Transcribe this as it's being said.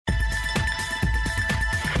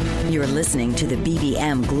You're listening to the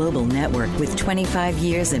BBM Global Network with 25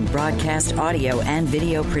 years in broadcast audio and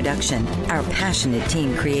video production. Our passionate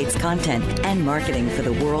team creates content and marketing for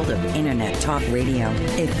the world of Internet Talk Radio.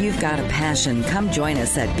 If you've got a passion, come join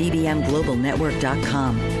us at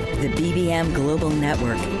bbmglobalnetwork.com. The BBM Global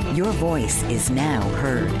Network. Your voice is now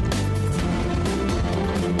heard.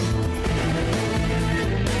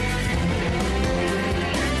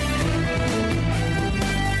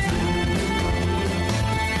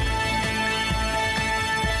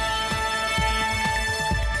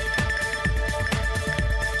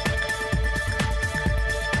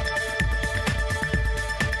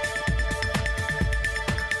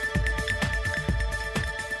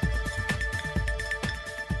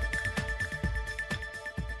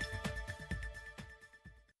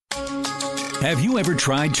 Have you ever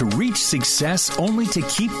tried to reach success only to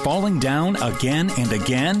keep falling down again and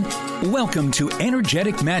again? Welcome to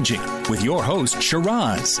Energetic Magic with your host,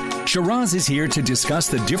 Shiraz. Shiraz is here to discuss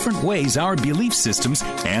the different ways our belief systems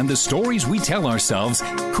and the stories we tell ourselves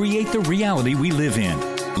create the reality we live in.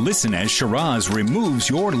 Listen as Shiraz removes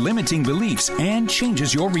your limiting beliefs and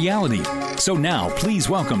changes your reality. So now, please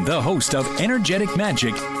welcome the host of Energetic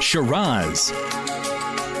Magic, Shiraz.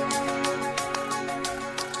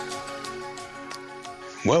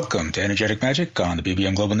 Welcome to Energetic Magic on the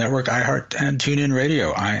BBM Global Network, iHeart, and TuneIn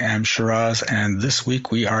Radio. I am Shiraz, and this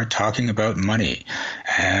week we are talking about money.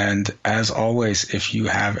 And as always, if you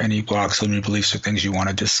have any blocks, limiting beliefs, or things you want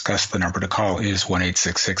to discuss, the number to call is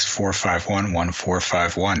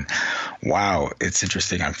 1-866-451-1451. Wow, it's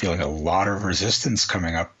interesting. I'm feeling a lot of resistance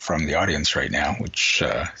coming up from the audience right now, which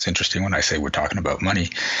is interesting when I say we're talking about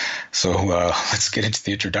money. So let's get into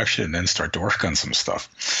the introduction and then start to work on some stuff.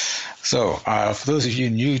 So for those of you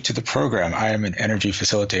new to the program, I am an energy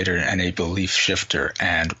facilitator and a belief shifter,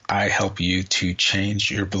 and I help you to change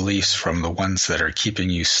your beliefs from the ones that are keeping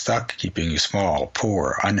you stuck, keeping you small,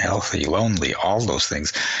 poor, unhealthy, lonely, all those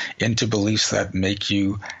things, into beliefs that make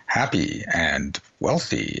you happy and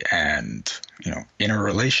wealthy and, in a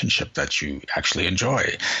relationship that you actually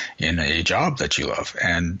enjoy, in a job that you love.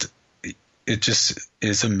 And it just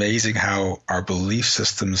is amazing how our belief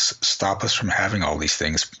systems stop us from having all these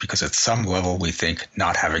things, because at some level we think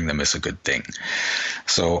not having them is a good thing.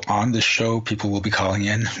 So on the show, people will be calling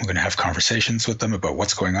in. We're going to have conversations with them about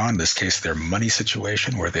what's going on. In this case, their money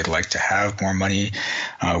situation, where they'd like to have more money,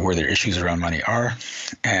 where their issues around money are.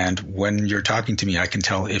 And when you're talking to me, I can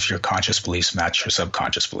tell if your conscious beliefs match your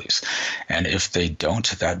subconscious beliefs. And if they don't,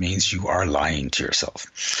 that means you are lying to yourself.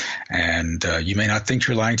 And you may not think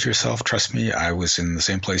you're lying to yourself. Trust me, I was in the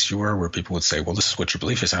same place you were, where people would say, well, this is what your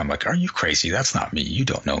belief is. And I'm like, are you crazy? That's not me. You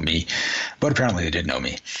don't know me. But apparently they did know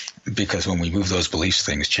me, because when we moved those beliefs,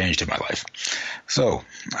 things changed in my life. So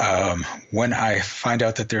when I find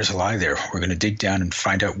out that there's a lie there, we're going to dig down and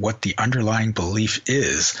find out what the underlying belief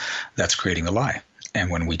is that's creating the lie. And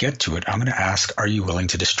when we get to it, I'm going to ask, are you willing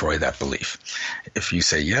to destroy that belief? If you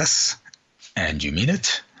say yes, and you mean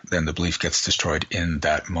it, then the belief gets destroyed in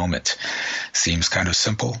that moment. Seems kind of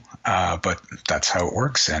simple, but that's how it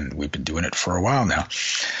works, and we've been doing it for a while now.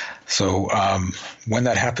 So when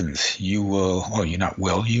that happens, you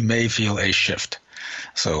may feel a shift.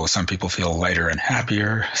 So some people feel lighter and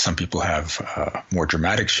happier. Some people have more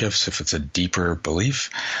dramatic shifts if it's a deeper belief.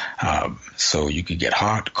 So you could get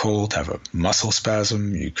hot, cold, have a muscle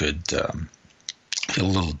spasm. You could feel a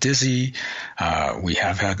little dizzy. We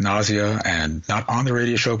have had nausea, and not on the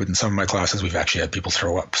radio show, but in some of my classes, we've actually had people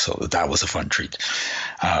throw up. So that was a fun treat.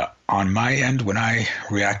 On my end, when I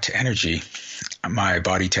react to energy, my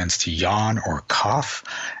body tends to yawn or cough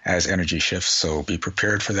as energy shifts. So be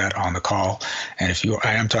prepared for that on the call. And if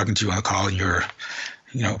I am talking to you on the call, you're,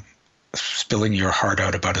 spilling your heart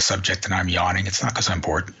out about a subject and I'm yawning, it's not because I'm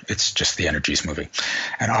bored. It's just the energy's moving.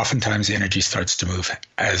 And oftentimes the energy starts to move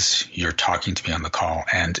as you're talking to me on the call.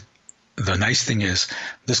 And the nice thing is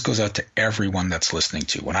this goes out to everyone that's listening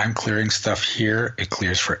to. When I'm clearing stuff here, it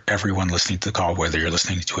clears for everyone listening to the call, whether you're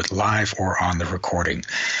listening to it live or on the recording.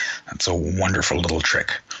 That's a wonderful little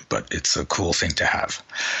trick, but it's a cool thing to have.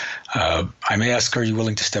 I may ask, are you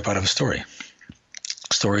willing to step out of a story?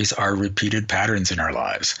 Stories are repeated patterns in our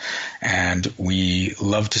lives, and we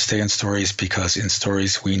love to stay in stories because in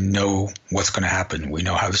stories we know what's going to happen. We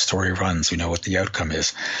know how the story runs. We know what the outcome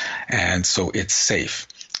is, and so it's safe.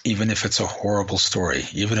 Even if it's a horrible story,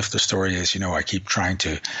 even if the story is, I keep trying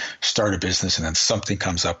to start a business and then something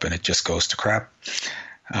comes up and it just goes to crap,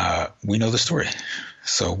 we know the story.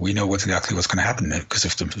 So we know exactly what's going to happen, because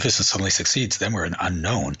if the business suddenly succeeds, then we're an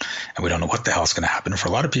unknown and we don't know what the hell is going to happen. For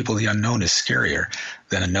a lot of people, the unknown is scarier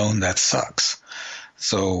than a known that sucks.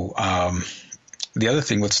 So the other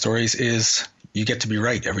thing with stories is you get to be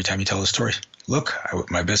right every time you tell a story. Look,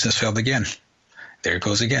 my business failed again. There it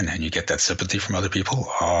goes again. And you get that sympathy from other people.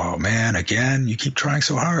 Oh, man, again, you keep trying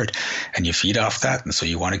so hard. And you feed off that. And so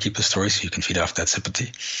you want to keep the story so you can feed off that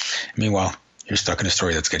sympathy. Meanwhile, you're stuck in a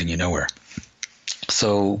story that's getting you nowhere.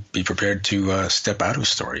 So be prepared to step out of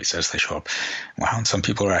stories as they show up. Wow, and some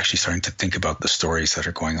people are actually starting to think about the stories that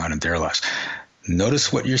are going on in their lives.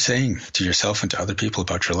 Notice what you're saying to yourself and to other people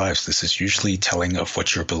about your lives. This is usually telling of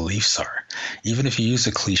what your beliefs are. Even if you use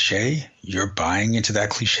a cliche, you're buying into that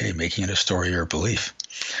cliche, making it a story or a belief.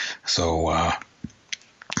 So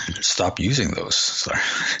stop using those.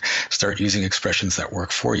 Start using expressions that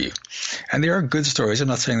work for you. And there are good stories. I'm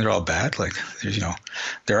not saying they're all bad. Like,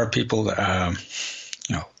 there are people that,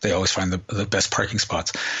 they always find the best parking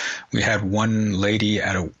spots. We had one lady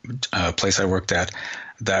at a place I worked at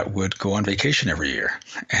that would go on vacation every year,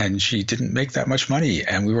 and she didn't make that much money.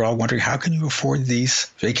 And we were all wondering, how can you afford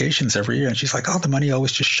these vacations every year? And she's like, oh, the money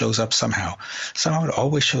always just shows up somehow. Somehow it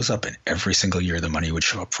always shows up, and every single year the money would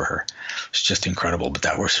show up for her. It's just incredible, but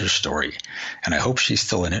that was her story. And I hope she's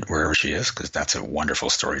still in it wherever she is, because that's a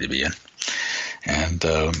wonderful story to be in. And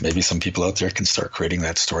maybe some people out there can start creating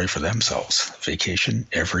that story for themselves. Vacation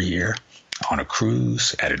every year on a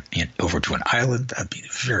cruise, over to an island. That'd be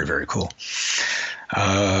very, very cool.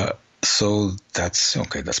 So that's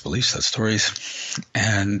okay. That's beliefs, that's stories.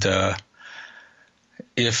 And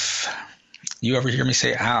if you ever hear me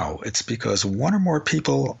say, ow, it's because one or more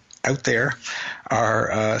people out there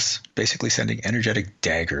are basically sending energetic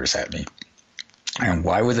daggers at me. And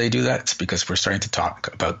why would they do that? It's because we're starting to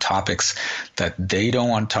talk about topics that they don't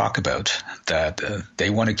want to talk about, that they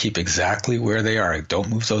want to keep exactly where they are. Don't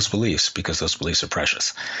move those beliefs, because those beliefs are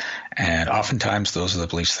precious. And oftentimes those are the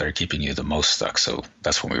beliefs that are keeping you the most stuck. So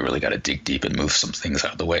that's when we really got to dig deep and move some things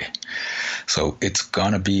out of the way. So it's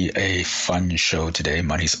going to be a fun show today.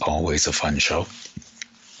 Money's always a fun show.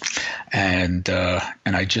 And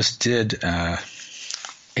I just did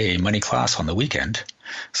a money class on the weekend.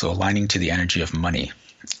 So aligning to the energy of money.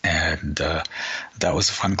 And that was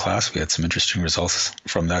a fun class. We had some interesting results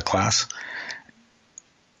from that class.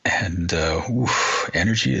 And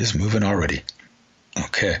energy is moving already.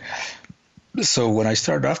 Okay. So when I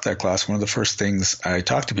started off that class, one of the first things I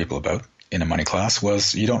talked to people about in a money class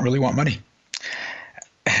was, you don't really want money.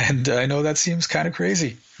 And I know that seems kind of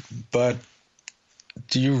crazy, but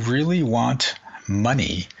do you really want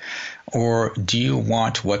money? Or do you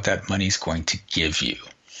want what that money is going to give you?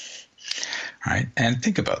 Right? And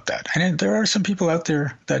think about that. And there are some people out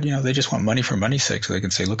there that, they just want money for money's sake, so they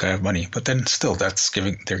can say, look, I have money. But then still,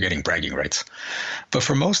 they're getting bragging rights. But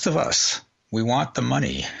for most of us, we want the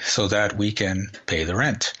money so that we can pay the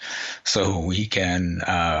rent, so we can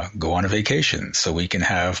go on a vacation, so we can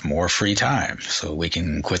have more free time, so we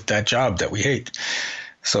can quit that job that we hate.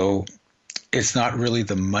 So it's not really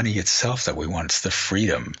the money itself that we want. It's the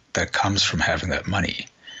freedom that comes from having that money.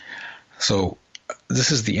 So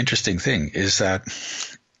this is the interesting thing, is that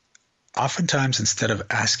oftentimes instead of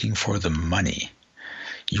asking for the money,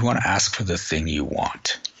 you want to ask for the thing you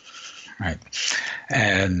want, right?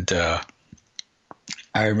 And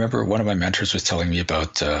I remember one of my mentors was telling me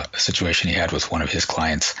about a situation he had with one of his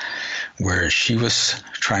clients where she was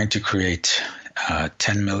trying to create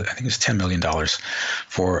 $10 million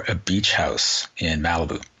for a beach house in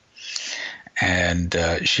Malibu. And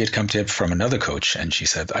she had come to him from another coach, and she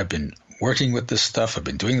said, I've been working with this stuff. I've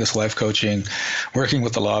been doing this life coaching, working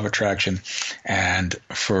with the law of attraction. And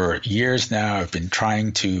for years now, I've been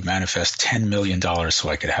trying to manifest $10 million so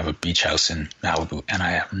I could have a beach house in Malibu, and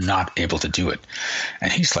I am not able to do it.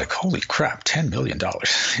 And he's like, holy crap, $10 million.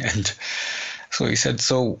 And so he said,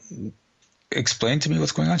 so explain to me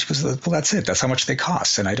what's going on. She goes, well, that's it. That's how much they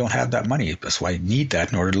cost. And I don't have that money. So I need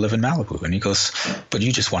that in order to live in Malibu. And he goes, but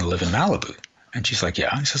you just want to live in Malibu. And she's like, yeah.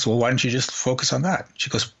 And he says, well, why don't you just focus on that? She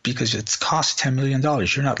goes, because it's cost $10 million.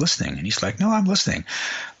 You're not listening. And he's like, no, I'm listening.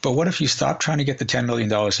 But what if you stopped trying to get the $10 million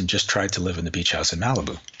and just tried to live in the beach house in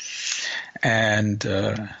Malibu? And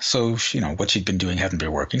so, what she'd been doing hadn't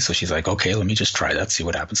been working. So she's like, okay, let me just try that, see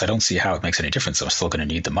what happens. I don't see how it makes any difference. I'm still going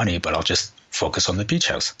to need the money, but I'll just focus on the beach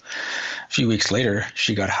house. A few weeks later,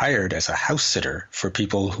 she got hired as a house sitter for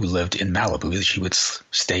people who lived in Malibu. She would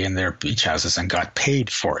stay in their beach houses and got paid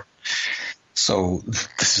for it. So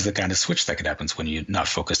this is the kind of switch that could happen when you're not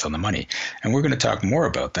focused on the money. And we're going to talk more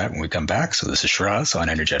about that when we come back. So this is Shiraz on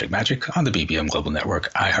Energetic Magic on the BBM Global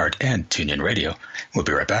Network, iHeart, and TuneIn Radio. We'll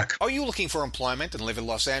be right back. Are you looking for employment and live in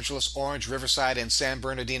Los Angeles, Orange, Riverside, and San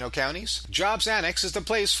Bernardino counties? Jobs Annex is the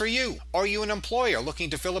place for you. Are you an employer looking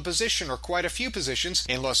to fill a position or quite a few positions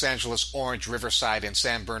in Los Angeles, Orange, Riverside, and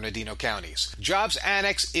San Bernardino counties? Jobs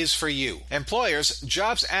Annex is for you. Employers,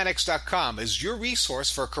 JobsAnnex.com is your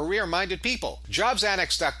resource for career-minded people.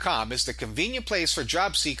 JobsAnnex.com is the convenient place for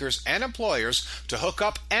job seekers and employers to hook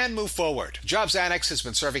up and move forward. Jobs Annex has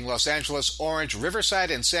been serving Los Angeles, Orange, Riverside,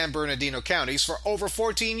 and San Bernardino counties for over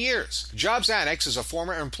 14 years. Jobs Annex is a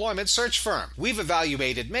former employment search firm. We've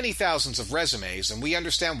evaluated many thousands of resumes, and we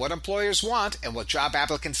understand what employers want and what job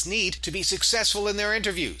applicants need to be successful in their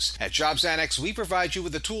interviews. At Jobs Annex, we provide you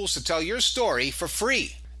with the tools to tell your story for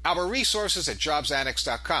free. Our resources at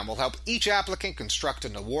JobsAnnex.com will help each applicant construct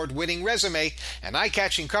an award-winning resume, an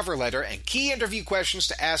eye-catching cover letter, and key interview questions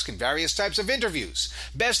to ask in various types of interviews.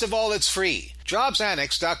 Best of all, it's free.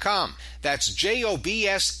 JobsAnnex.com. That's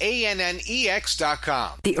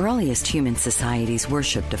JobsAnnex.com. The earliest human societies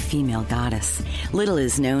worshipped a female goddess. Little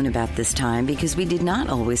is known about this time because we did not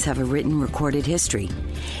always have a written recorded history.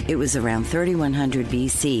 It was around 3100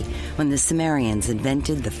 BC when the Sumerians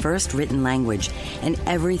invented the first written language, and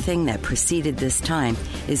everything that preceded this time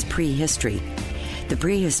is prehistory. The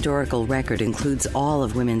prehistorical record includes all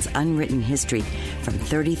of women's unwritten history from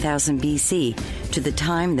 30,000 BC to the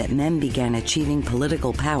time that men began achieving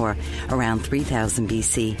political power around 3000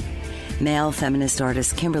 BC. Male feminist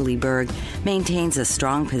artist Kimberly Berg maintains a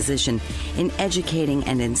strong position in educating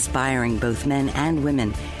and inspiring both men and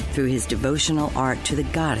women through his devotional art to the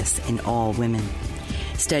goddess in all women.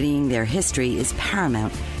 Studying their history is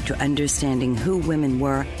paramount to understanding who women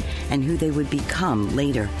were and who they would become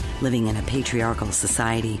later, living in a patriarchal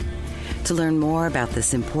society. To learn more about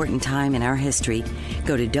this important time in our history,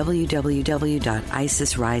 go to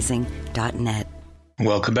www.isisrising.net.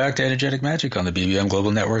 Welcome back to Energetic Magic on the BBM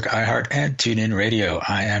Global Network, iHeart, and TuneIn Radio.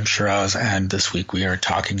 I am Shiraz, and this week we are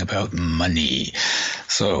talking about money.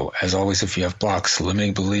 So, as always, if you have blocks,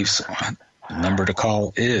 limiting beliefs, the number to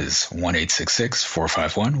call is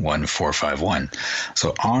 1-866-451-1451.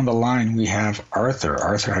 So on the line, we have Arthur.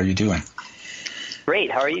 Arthur, how are you doing?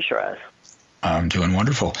 Great. How are you, Shiraz? I'm doing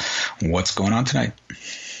wonderful. What's going on tonight?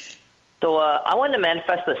 So I want to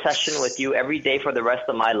manifest a session with you every day for the rest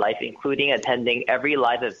of my life, including attending every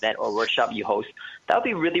live event or workshop you host. That would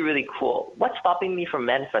be really, really cool. What's stopping me from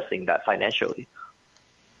manifesting that financially?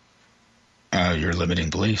 Your limiting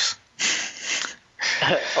beliefs.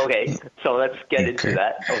 Okay, so let's get into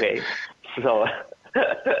that. Okay, so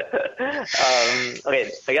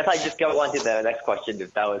okay, I guess I just go on to the next question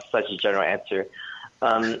if that was such a general answer.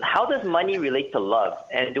 How does money relate to love?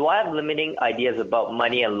 And do I have limiting ideas about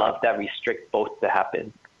money and love that restrict both to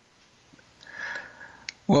happen?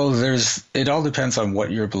 Well, it all depends on what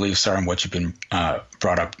your beliefs are and what you've been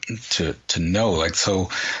brought up to know. Like, so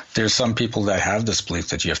there's some people that have this belief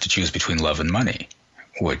that you have to choose between love and money,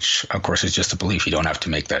 which, of course, is just a belief. You don't have to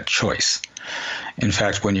make that choice. In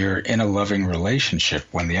fact, when you're in a loving relationship,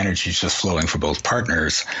 when the energy is just flowing for both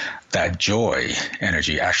partners, that joy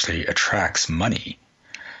energy actually attracts money.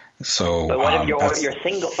 So, but what if you're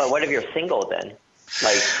single? But what if you're single then?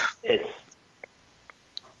 Like, it's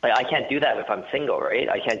like I can't do that if I'm single, right?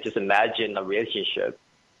 I can't just imagine a relationship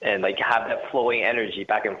and like have that flowing energy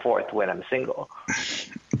back and forth when I'm single.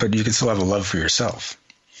 But you can still have a love for yourself.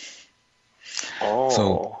 Oh.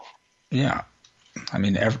 So, yeah. I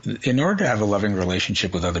mean, in order to have a loving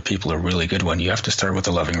relationship with other people, a really good one, you have to start with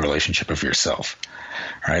a loving relationship of yourself,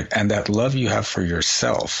 right? And that love you have for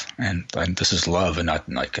yourself, and this is love and not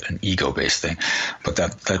like an ego-based thing, but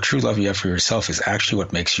that true love you have for yourself is actually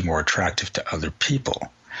what makes you more attractive to other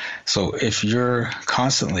people. So if you're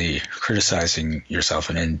constantly criticizing yourself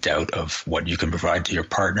and in doubt of what you can provide to your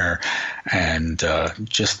partner and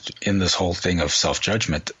just in this whole thing of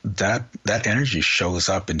self-judgment, that energy shows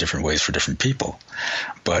up in different ways for different people.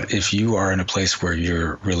 But if you are in a place where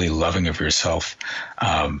you're really loving of yourself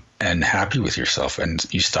and happy with yourself and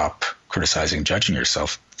you stop criticizing, judging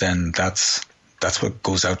yourself, then that's what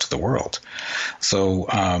goes out to the world. So,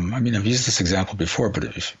 I mean, I've used this example before, but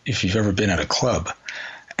if you've ever been at a club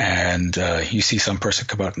and you see some person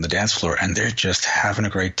come out on the dance floor and they're just having a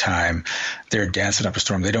great time, they're dancing up a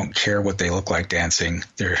storm, they don't care what they look like dancing,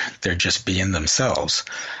 they're just being themselves,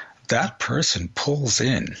 that person pulls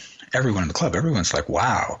in everyone in the club. Everyone's like,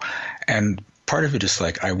 wow. And part of it is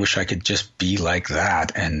like, I wish I could just be like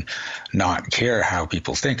that and not care how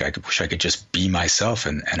people think. I wish I could just be myself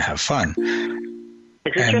and have fun.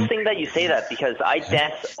 It's interesting that you say that because I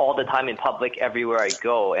dance all the time in public everywhere I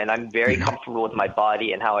go, and I'm very comfortable with my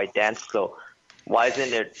body and how I dance. So why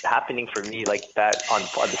isn't it happening for me like that on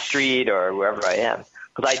the street or wherever I am?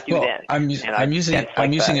 Because I do dance. I'm using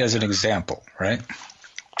it as an example, right?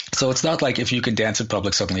 So it's not like if you can dance in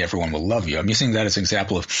public, suddenly everyone will love you. I'm using that as an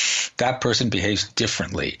example of that person behaves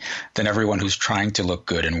differently than everyone who's trying to look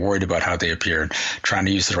good and worried about how they appear and trying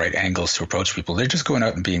to use the right angles to approach people. They're just going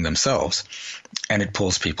out and being themselves, and it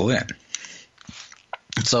pulls people in.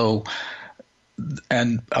 So,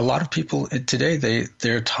 and a lot of people today,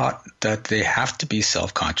 they're taught that they have to be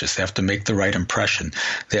self-conscious. They have to make the right impression.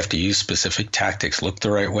 They have to use specific tactics, look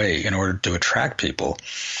the right way in order to attract people.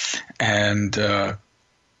 And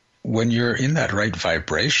when you're in that right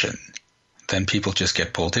vibration, then people just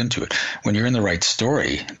get pulled into it. When you're in the right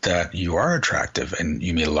story that you are attractive and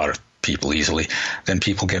you meet a lot of people easily, then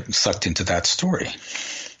people get sucked into that story.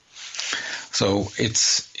 So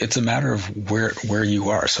it's a matter of where you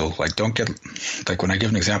are. So like don't get like when I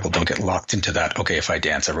give an example, don't get locked into that. Okay, if I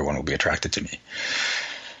dance, everyone will be attracted to me.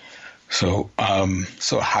 So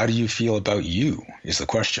how do you feel about you is the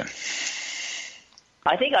question.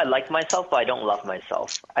 I think I like myself, but I don't love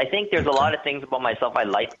myself. I think there's a lot of things about myself I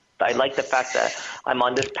like. I like the fact that I'm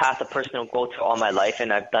on this path of personal growth all my life,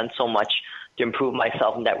 and I've done so much to improve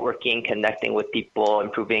myself, networking, connecting with people,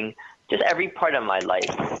 improving just every part of my life.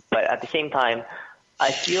 But at the same time,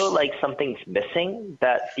 I feel like something's missing,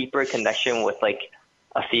 that deeper connection with like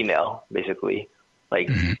a female, basically. Like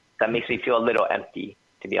that makes me feel a little empty,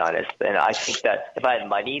 to be honest. And I think that if I had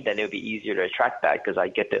money, then it would be easier to attract that because I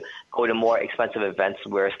get to go to more expensive events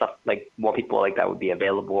where stuff like more people like that would be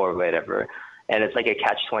available or whatever. And it's like a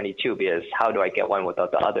catch-22 because how do I get one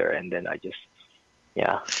without the other? And then I just,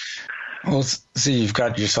 Well, see, you've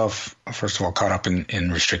got yourself, first of all, caught up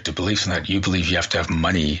in restricted beliefs in that you believe you have to have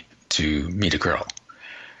money to meet a girl,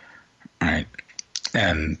 right?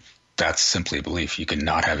 And that's simply a belief. You can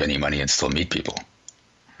not have any money and still meet people.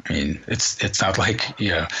 I mean, it's not like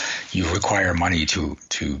you require money to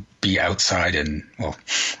be outside and, well,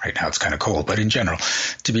 right now it's kind of cold, but in general,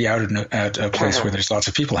 to be out at a place where there's lots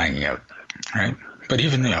of people hanging out, right? But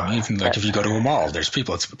even like if you go to a mall, there's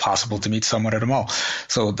people. It's possible to meet someone at a mall.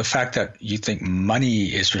 So the fact that you think money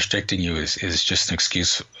is restricting you is just an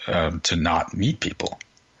excuse to not meet people,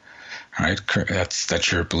 right?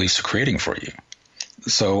 That's your beliefs are creating for you.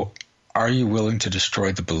 So are you willing to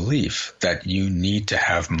destroy the belief that you need to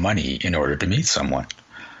have money in order to meet someone?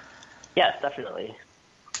 Yes, definitely.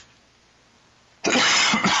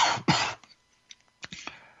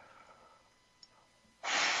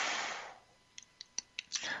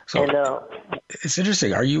 So it's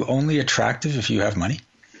interesting. Are you only attractive if you have money?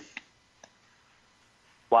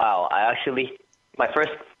 Wow. My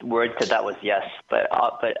first word to that was yes, but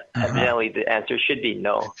evidently the answer should be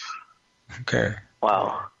no. Okay.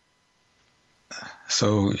 Wow.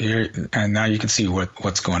 So and now you can see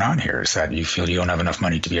what's going on here is that you feel you don't have enough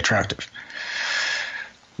money to be attractive.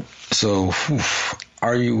 So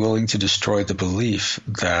are you willing to destroy the belief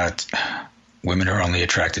that women are only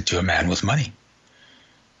attracted to a man with money?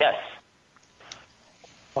 Yes.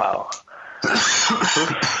 Wow.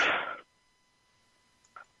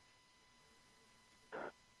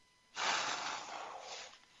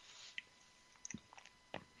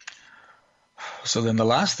 So then the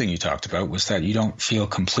last thing you talked about was that you don't feel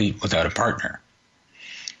complete without a partner.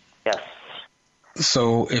 Yes.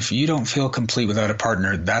 So if you don't feel complete without a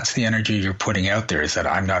partner, that's the energy you're putting out there, is that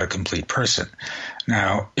I'm not a complete person.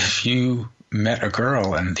 Now, if you met a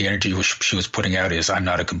girl and the energy she was putting out is I'm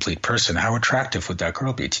not a complete person, how attractive would that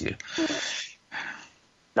girl be to you?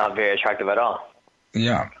 Not very attractive at all.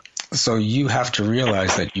 Yeah. So you have to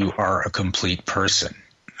realize that you are a complete person,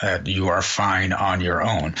 that you are fine on your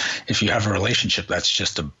own. If you have a relationship, that's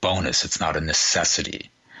just a bonus. It's not a necessity.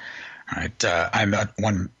 Right. I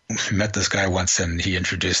met this guy once, and he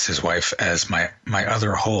introduced his wife as my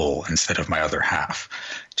other whole instead of my other half,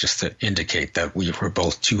 just to indicate that we were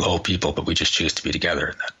both two whole people, but we just choose to be together.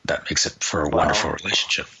 And that makes it for a wonderful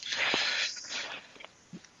relationship.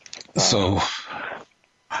 Wow. So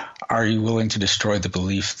are you willing to destroy the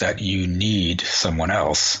belief that you need someone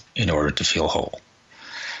else in order to feel whole?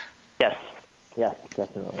 Yes. Yes,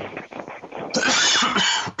 definitely.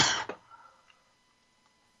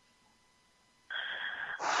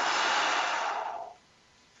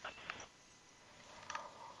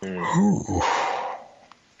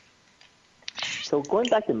 So going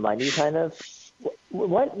back to money, kind of,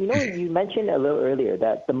 what you mentioned a little earlier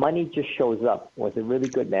that the money just shows up was a really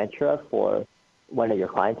good mantra for one of your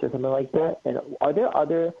clients or something like that. And are there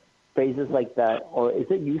other phrases like that, or is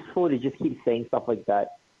it useful to just keep saying stuff like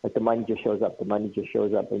that like the money just shows up,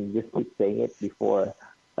 and you just keep saying it before,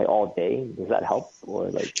 like, all day? Does that help? Or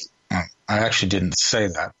like? I actually didn't say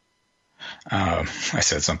that. I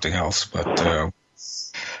said something else, but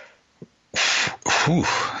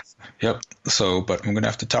yep. So, but I'm going to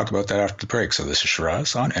have to talk about that after the break. So this is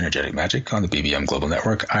Shiraz on Energetic Magic on the BBM Global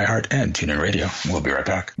Network, iHeart, and TuneIn Radio. We'll be right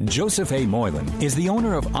back. Joseph A. Moylan is the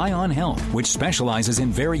owner of Ion Health, which specializes in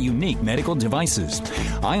very unique medical devices.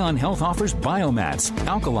 Ion Health offers biomats,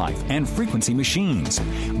 alkalife, and frequency machines.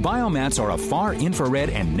 Biomats are a far infrared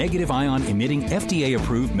and negative ion emitting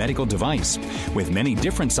FDA-approved medical device. With many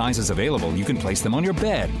different sizes available, you can place them on your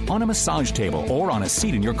bed, on a massage table, or on a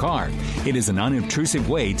seat in your car. It is an unobtrusive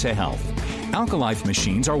way to health. Alkalife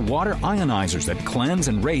machines are water ionizers that cleanse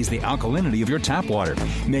and raise the alkalinity of your tap water,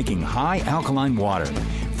 making high alkaline water.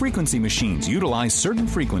 Frequency machines utilize certain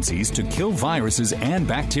frequencies to kill viruses and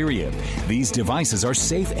bacteria. These devices are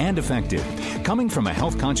safe and effective. Coming from a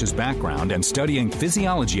health-conscious background and studying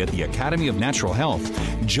physiology at the Academy of Natural Health,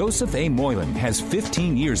 Joseph A. Moylan has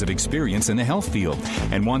 15 years of experience in the health field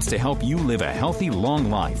and wants to help you live a healthy, long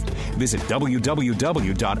life. Visit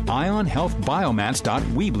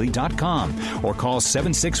www.ionhealthbiomats.weebly.com or call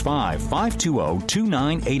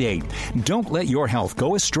 765-520-2988. Don't let your health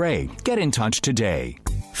go astray. Get in touch today.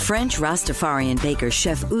 French Rastafarian baker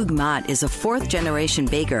Chef Hugues Mott is a fourth-generation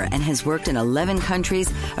baker and has worked in 11 countries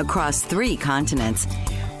across 3 continents.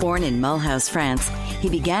 Born in Mulhouse, France, he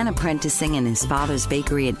began apprenticing in his father's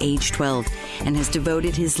bakery at age 12 and has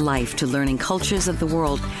devoted his life to learning cultures of the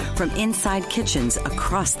world from inside kitchens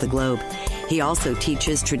across the globe. He also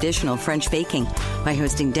teaches traditional French baking by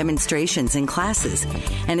hosting demonstrations and classes,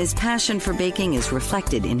 and his passion for baking is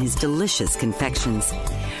reflected in his delicious confections.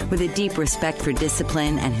 With a deep respect for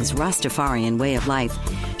discipline and his Rastafarian way of life,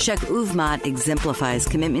 Chef Hugues Mott exemplifies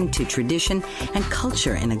commitment to tradition and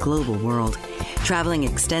culture in a global world. Traveling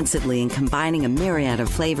extensively and combining a myriad of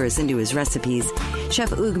flavors into his recipes, Chef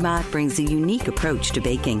Hugues Mott brings a unique approach to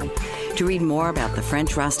baking. To read more about the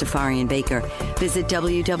French Rastafarian baker, visit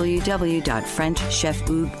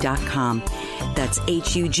www.frenchchefhugues.com. That's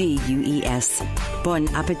Hugues. Bon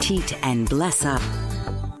appetit and bless up.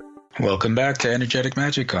 Welcome back to Energetic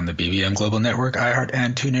Magic on the BBM Global Network, iHeart,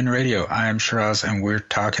 and TuneIn Radio. I am Shiraz, and we're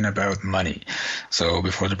talking about money. So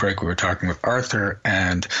before the break, we were talking with Arthur,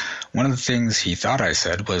 and one of the things he thought I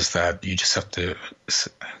said was that you just have to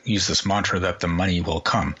use this mantra that the money will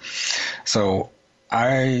come. So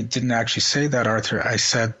I didn't actually say that, Arthur. I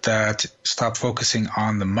said that stop focusing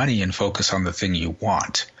on the money and focus on the thing you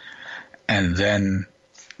want. And then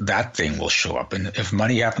that thing will show up. And if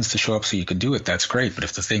money happens to show up so you can do it, that's great. But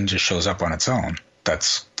if the thing just shows up on its own,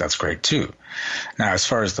 that's great too. Now, as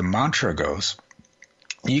far as the mantra goes,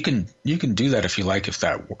 you can do that if you like, if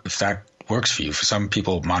that works for you. For some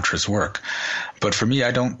people, mantras work. But for me, I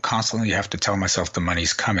don't constantly have to tell myself the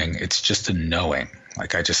money's coming. It's just a knowing.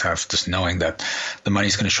 Like, I just have this knowing that the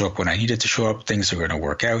money's going to show up when I need it to show up. Things are going to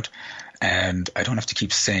work out. And I don't have to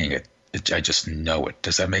keep saying it. I just know it.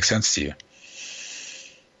 Does that make sense to you?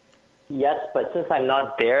 Yes, but since I'm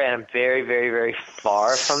not there and I'm very, very, very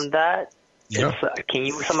far from that, yeah. Can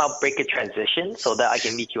you somehow break a transition so that I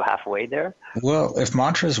can meet you halfway there? Well, if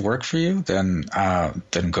mantras work for you, then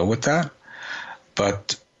go with that.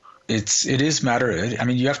 But it is matter. I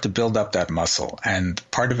mean, you have to build up that muscle, and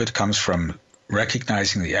part of it comes from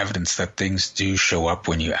recognizing the evidence that things do show up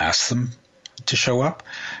when you ask them to show up,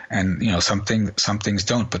 and some things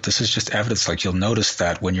don't, but this is just evidence. Like, you'll notice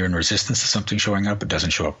that when you're in resistance to something showing up, it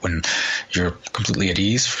doesn't show up. When you're completely at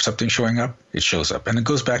ease for something showing up, it shows up. And it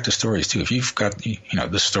goes back to stories too. If you've got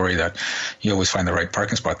this story that you always find the right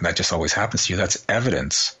parking spot and that just always happens to you, that's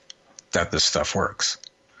evidence that this stuff works.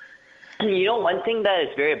 One thing that is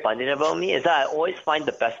very abundant about me is that I always find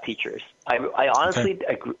the best teachers. I honestly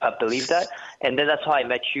believe that, and then that's how I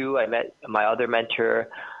met you. I met my other mentor,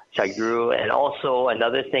 Saguru. And also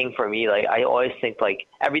another thing for me, like, I always think like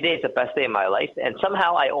every day is the best day of my life, and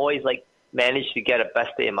somehow I always like manage to get a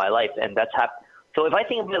best day in my life, and that's happened. So if I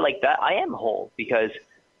think of it like that, I am whole, because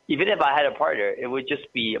even if I had a partner, it would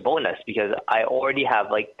just be a bonus, because I already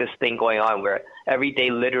have like this thing going on where every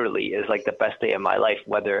day literally is like the best day of my life,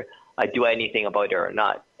 whether I do anything about it or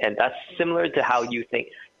not. And that's similar to how you say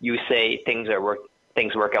things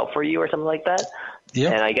work out for you or something like that. Yeah.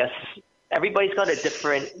 And I guess everybody's got a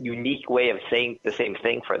different, unique way of saying the same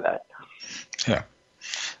thing for that. Yeah.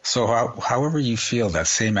 So however you feel, that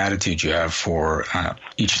same attitude you have for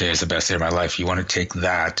each day is the best day of my life, you want to take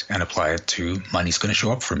that and apply it to money's going to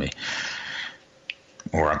show up for me.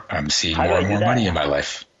 Or I'm seeing more and more money in my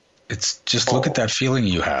life. It's just look at that feeling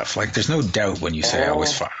you have. Like, there's no doubt when you say I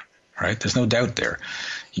was fine, right? There's no doubt there.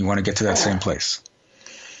 You want to get to that same place.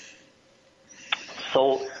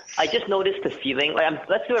 So I just noticed the feeling.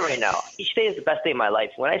 Let's do it right now. Each day is the best day of my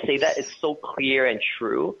life. When I say that, it's so clear and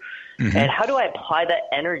true. Mm-hmm. And how do I apply that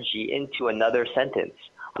energy into another sentence?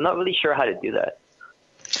 I'm not really sure how to do that.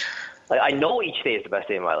 Like, I know each day is the best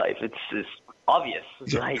day of my life. It's obvious.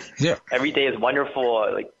 Every day is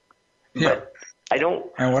wonderful. But I don't.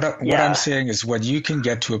 And what I'm saying is, when you can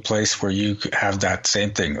get to a place where you have that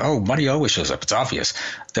same thing, money always shows up, it's obvious,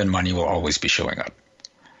 then money will always be showing up.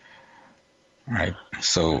 Right.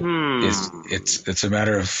 So it's a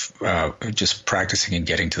matter of just practicing and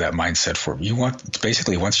getting to that mindset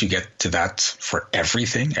basically once you get to that for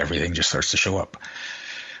everything just starts to show up.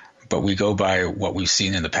 But we go by what we've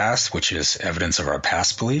seen in the past, which is evidence of our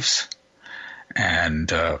past beliefs. And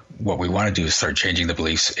what we want to do is start changing the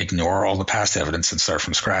beliefs, ignore all the past evidence and start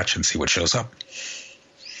from scratch and see what shows up.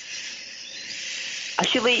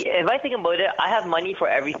 Actually, if I think about it, I have money for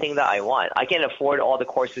everything that I want. I can afford all the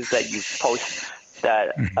courses that you post,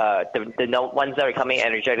 that the ones that are coming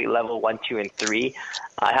energetic level 1, 2, and 3.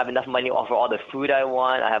 I have enough money for all the food I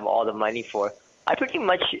want. I have all the money for. I pretty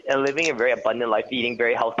much am living a very abundant life, eating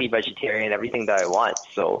very healthy, vegetarian, everything that I want.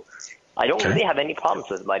 So I don't really have any problems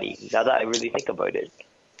with money now that I really think about it.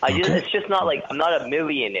 It's just not like I'm not a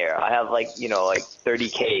millionaire. I have like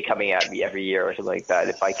 $30K coming at me every year or something like that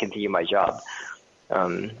if I continue my job.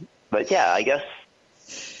 But yeah, I guess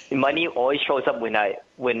money always shows up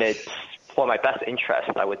when it's for my best interest.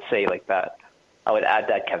 I would say like that. I would add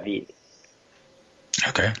that caveat.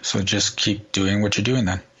 Okay, so just keep doing what you're doing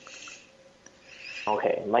then.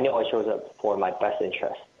 Okay, money always shows up for my best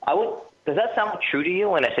interest. Does that sound true to you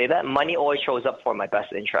when I say that? Money always shows up for my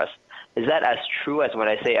best interest. Is that as true as when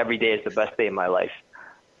I say every day is the best day of my life?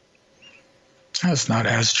 That's not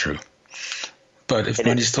as true. But if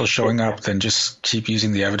money's still showing up, then just keep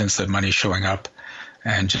using the evidence that money's showing up,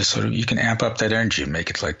 and just sort of, you can amp up that energy and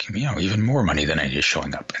make it like, even more money than it is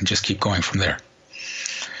showing up, and just keep going from there.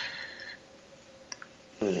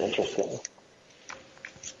 Interesting.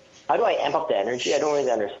 How do I amp up the energy? I don't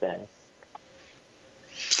really understand.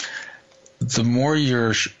 The more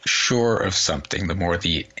you're sure of something, the more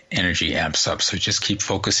the energy amps up. So just keep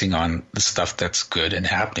focusing on the stuff that's good and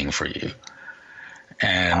happening for you.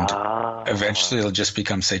 And eventually it'll just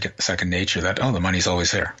become second nature that, the money's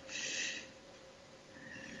always there.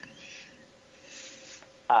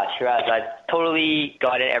 Shiraz, I've totally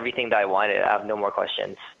gotten everything that I wanted. I have no more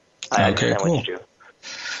questions. I understand cool. what you do.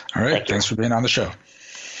 All right. Thanks for being on the show.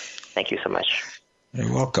 Thank you so much.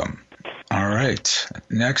 You're welcome. All right.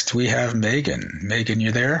 Next, we have Megan. Megan,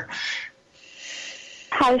 you there?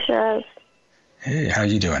 Hi, Shiraz. Hey, how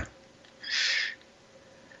you doing?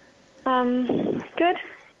 Good.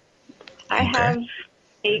 I have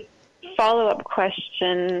a follow-up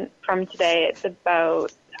question from today. It's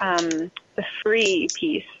about the free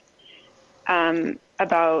piece,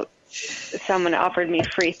 about someone offered me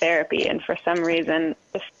free therapy, and for some reason,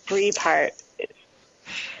 the free part,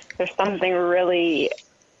 there's something really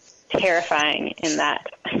terrifying in that.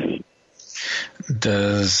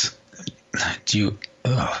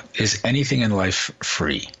 Is anything in life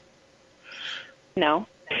free? No.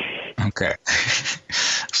 Okay.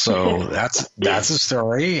 So that's a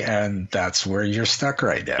story, and that's where you're stuck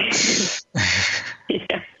right now.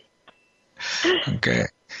 Yeah. Okay.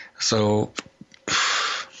 So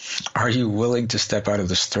are you willing to step out of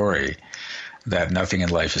the story that nothing in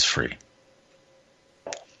life is free?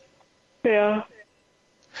 Yeah.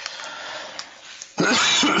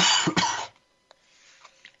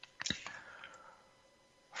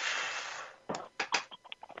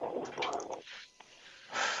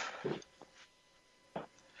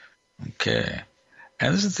 Okay.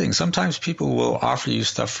 And this is the thing. Sometimes people will offer you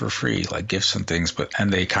stuff for free, like gifts and things,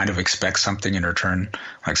 and they kind of expect something in return.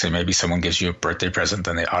 Like, say, maybe someone gives you a birthday present,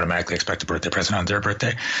 then they automatically expect a birthday present on their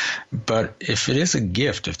birthday. But if it is a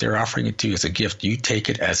gift, if they're offering it to you as a gift, you take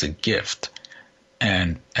it as a gift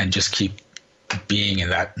and just keep being in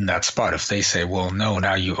that spot. If they say, well, no,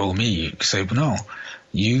 now you owe me, you say, well, no,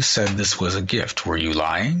 you said this was a gift. Were you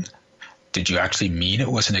lying? Did you actually mean it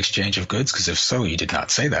was an exchange of goods? Because if so, you did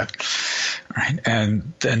not say that, right?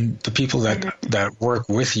 And then the people that work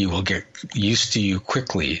with you will get used to you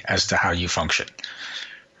quickly as to how you function,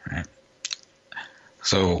 right?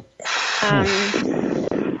 So,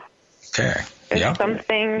 okay, there's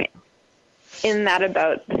something in that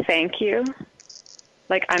about thank you.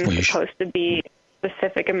 Like, I'm supposed to be a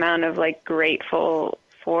specific amount of grateful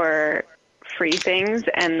for free things,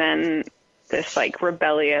 and then this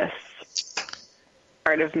rebellious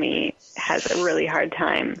part of me has a really hard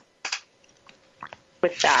time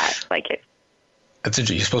with that. That's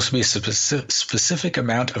interesting. You're supposed to be a specific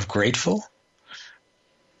amount of grateful?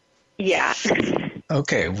 Yeah.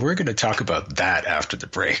 Okay, we're going to talk about that after the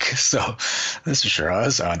break. So this is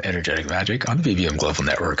Shiraz on Energetic Magic on the BBM Global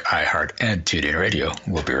Network, iHeart, and TuneIn Radio.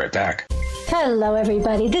 We'll be right back. Hello,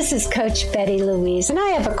 everybody. This is Coach Betty Louise, and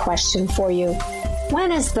I have a question for you.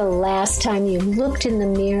 When is the last time you looked in the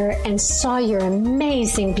mirror and saw your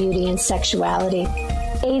amazing beauty and sexuality?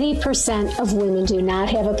 80% of women do not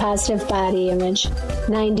have a positive body image.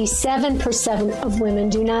 97% of women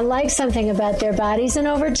do not like something about their bodies, and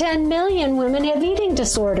over 10 million women have eating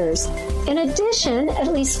disorders. In addition,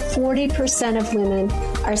 at least 40% of women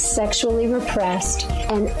are sexually repressed,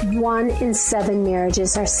 and 1 in 7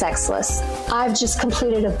 marriages are sexless. I've just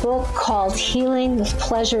completed a book called Healing with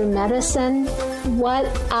Pleasure Medicine. What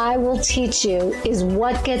I will teach you is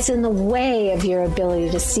what gets in the way of your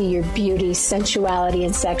ability to see your beauty, sensuality,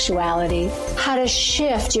 and sexuality, how to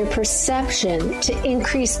shift your perception to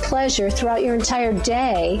increase pleasure throughout your entire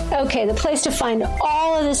day. Okay, the place to find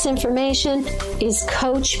all of this information is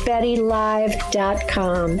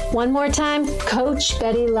CoachBettyLive.com. One more time,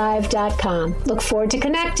 CoachBettyLive.com. Look forward to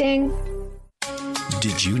connecting.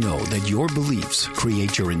 Did you know that your beliefs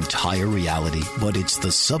create your entire reality, but it's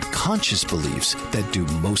the subconscious beliefs that do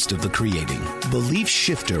most of the creating? Belief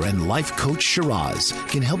shifter and life coach Shiraz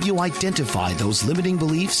can help you identify those limiting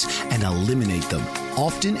beliefs and eliminate them,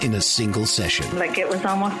 often in a single session. Like it was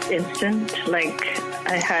almost instant, like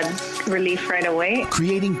I had relief right away.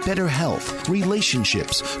 Creating better health,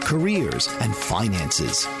 relationships, careers, and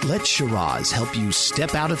finances. Let Shiraz help you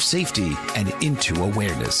step out of safety and into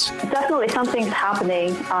awareness. Definitely something's happening.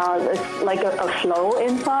 It's like a flow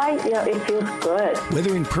inside. You know, it feels good.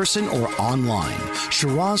 Whether in person or online,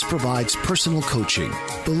 Shiraz provides personal coaching,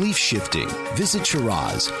 belief shifting. Visit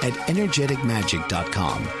Shiraz at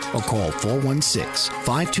energeticmagic.com or call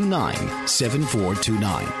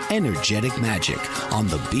 416-529-7429. Energetic Magic on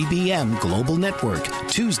the BBM Global Network,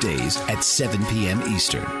 Tuesdays at 7 p.m.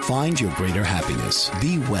 Eastern. Find your greater happiness.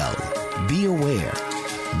 Be well. Be aware.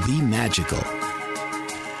 Be magical.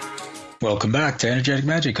 Welcome back to Energetic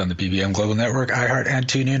Magic on the BBM Global Network, iHeart, and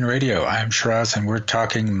TuneIn Radio. I'm Shiraz, and we're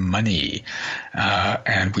talking money.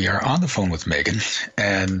 And we are on the phone with Megan.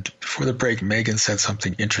 And before the break, Megan said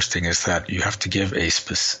something interesting, is that you have to give be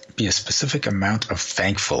a specific amount of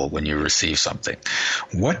thankful when you receive something.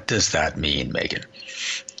 What does that mean, Megan?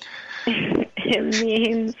 It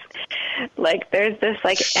means, like, there's this,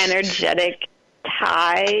 like, energetic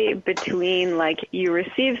tie between, like, you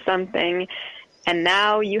receive something and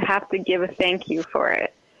now you have to give a thank you for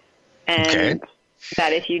it. And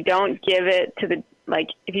that if you don't give it to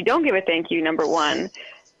if you don't give a thank you, number one,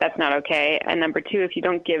 that's not okay. And number two, if you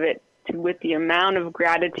don't give it with the amount of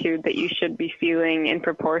gratitude that you should be feeling in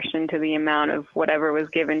proportion to the amount of whatever was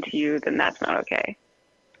given to you, then that's not okay.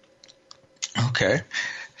 Okay.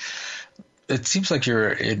 It seems like you're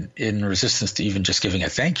in resistance to even just giving a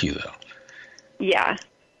thank you, though. Yeah,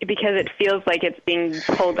 because it feels like it's being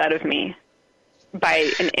pulled out of me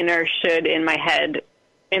by an inner should in my head,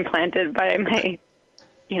 implanted by my,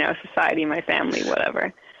 society, my family,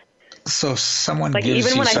 whatever. So someone gives you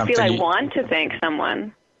something. Like, even when I feel I want to thank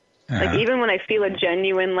someone, like, even when I feel a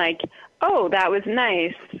genuine, like, oh, that was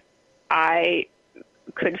nice, I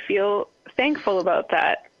could feel thankful about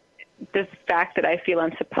that. The fact that I feel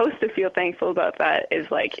I'm supposed to feel thankful about that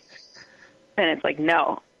is like, then it's like,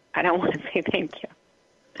 no, I don't want to say thank you.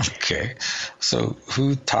 Okay. So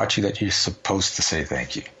who taught you that you're supposed to say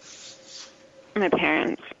thank you? My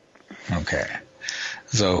parents. Okay.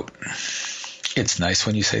 So it's nice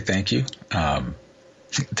when you say thank you.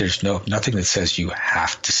 There's nothing that says you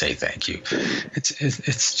have to say thank you.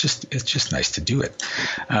 It's just nice to do it.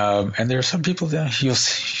 And there are some people that you've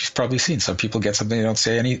probably seen. Some people get something, they don't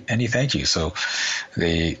say any thank you. So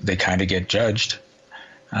they kind of get judged.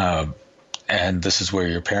 And this is where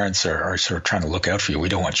your parents are sort of trying to look out for you. We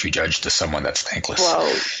don't want you judged as someone that's thankless.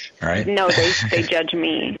 Well, right? No, they judge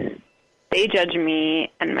me. They judge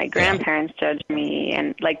me, and my grandparents judge me,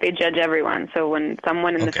 and, like, they judge everyone. So when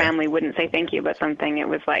someone in the family wouldn't say thank you about something, it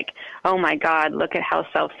was like, oh, my God, look at how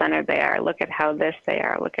self-centered they are. Look at how this they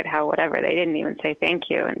are. Look at how whatever. They didn't even say thank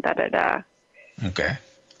you, and da-da-da. Okay.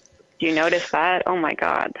 Do you notice that? Oh, my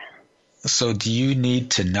God. So do you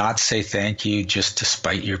need to not say thank you just to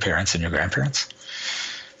spite your parents and your grandparents?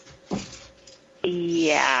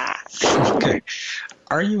 Yeah. Okay.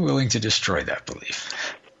 Are you willing to destroy that belief?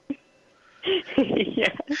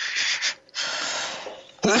 Yeah.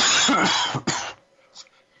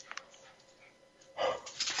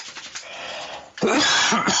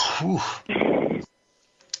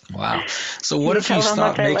 Wow. So what if you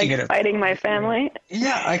stop making it fighting my family?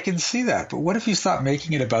 Yeah, I can see that. But what if you stop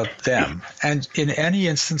making it about them? And in any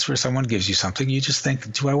instance where someone gives you something, you just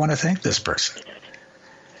think, do I want to thank this person?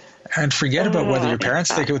 And forget about whether your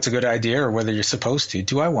parents think it's a good idea or whether you're supposed to.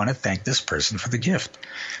 Do I want to thank this person for the gift?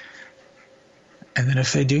 And then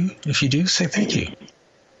if you do, say thank you.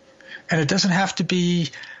 And it doesn't have to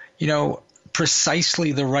be,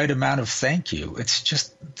 precisely the right amount of thank you. It's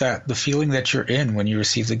just that the feeling that you're in when you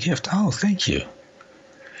receive the gift. Oh, thank you.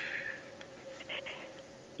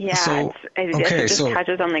 Yeah, so, it just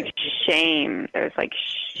touches on like shame. There's like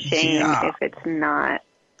shame if it's not.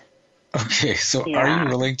 Okay, so are you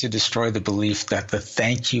willing to destroy the belief that the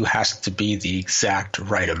thank you has to be the exact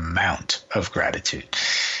right amount of gratitude?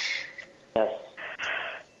 Yes.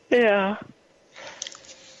 Yeah.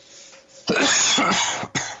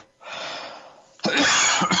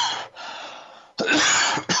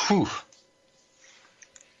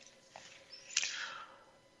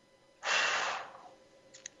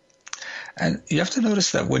 And you have to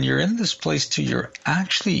notice that when you're in this place too, you're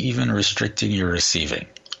actually even restricting your receiving,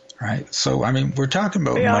 right? So, I mean, we're talking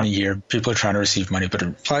about money here. People are trying to receive money, but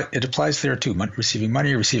it applies there too. Receiving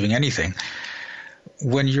money or receiving anything.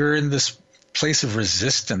 When you're in this place of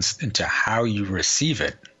resistance into how you receive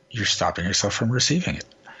it, you're stopping yourself from receiving it.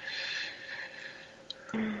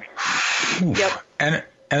 Yep. And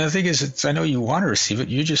the thing is, I know you want to receive it.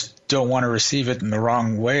 You just don't want to receive it in the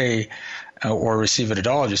wrong way or receive it at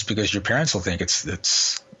all just because your parents will think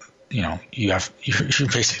it's you're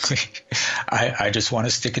basically, I just want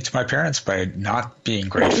to stick it to my parents by not being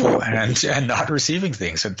grateful and not receiving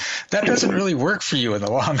things. And that doesn't really work for you in the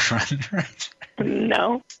long run, right?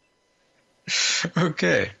 No.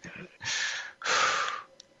 Okay.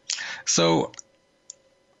 So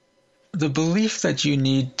the belief that you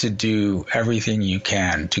need to do everything you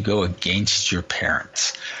can to go against your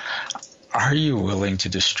parents, are you willing to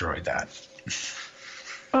destroy that?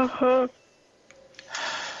 Uh-huh.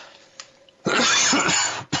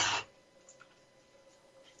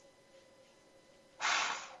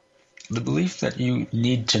 The belief that you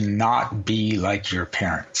need to not be like your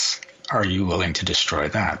parents, are you willing to destroy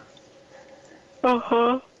that?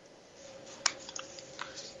 Uh-huh.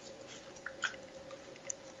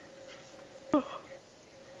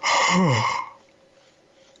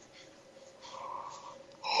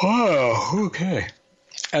 Wow, okay.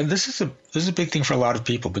 And this is a big thing for a lot of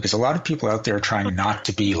people because a lot of people out there are trying not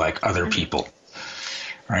to be like other people,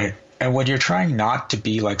 right? And when you're trying not to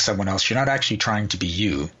be like someone else, you're not actually trying to be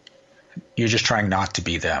you. You're just trying not to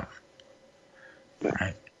be them,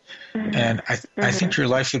 right? And I think your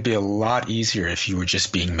life would be a lot easier if you were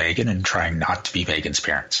just being Megan and trying not to be Megan's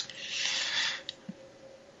parents.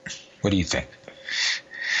 What do you think?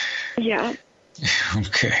 Yeah.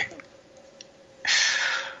 Okay.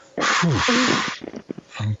 Whew.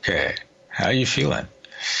 Okay. How are you feeling?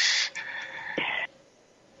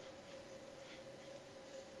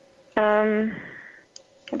 I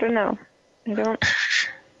don't know. I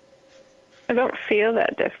don't feel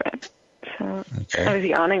that different. So okay. I was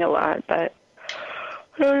yawning a lot, but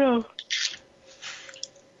I don't know.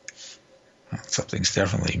 Well, something's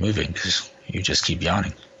definitely moving because you just keep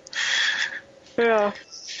yawning. Yeah.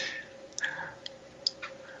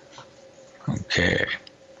 Okay.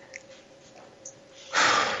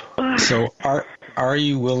 So are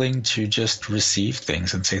you willing to just receive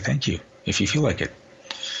things and say thank you if you feel like it?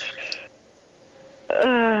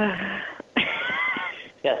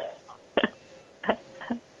 Yes.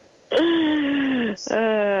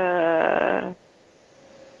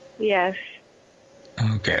 Yes.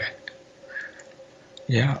 Okay.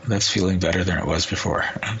 Yeah, that's feeling better than it was before.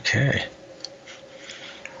 Okay.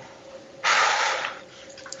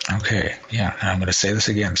 Okay, yeah, and I'm going to say this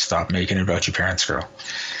again. Stop making it about your parents, girl.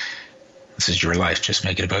 This is your life. Just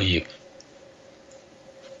make it about you.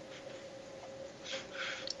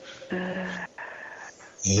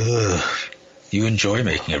 You enjoy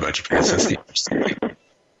making it about your parents. That's the interesting thing.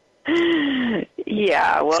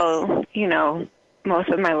 Yeah, well, most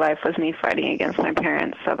of my life was me fighting against my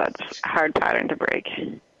parents, so that's a hard pattern to break.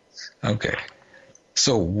 Okay.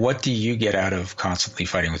 So what do you get out of constantly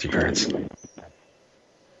fighting with your parents?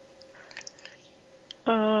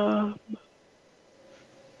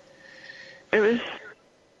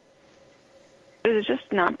 It was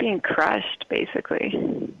just not being crushed,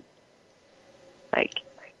 basically. Like,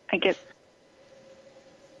 I get,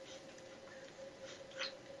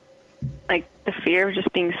 like, the fear of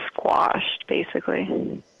just being squashed,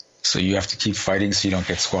 basically. So you have to keep fighting so you don't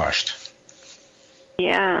get squashed.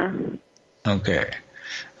 Yeah. Okay.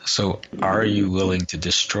 So are you willing to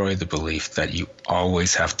destroy the belief that you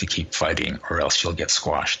always have to keep fighting or else you'll get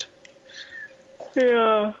squashed?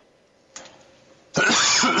 Yeah.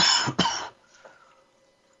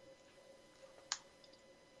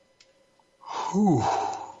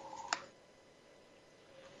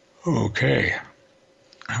 Okay.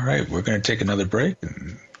 All right, we're going to take another break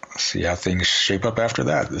and see how things shape up after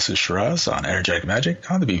that. This is Shiraz on Energetic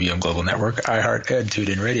Magic on the BBM Global Network, iHeart Ed,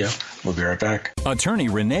 TuneIn Radio. We'll be right back. Attorney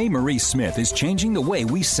Renee Marie Smith is changing the way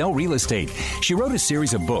we sell real estate. She wrote a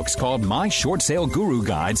series of books called My Short Sale Guru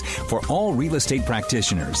Guides for all real estate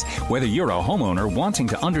practitioners. Whether you're a homeowner wanting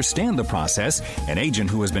to understand the process, an agent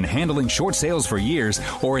who has been handling short sales for years,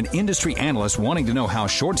 or an industry analyst wanting to know how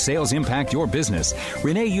short sales impact your business,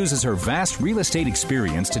 Renee uses her vast real estate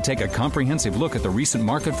experience to take a comprehensive look at the recent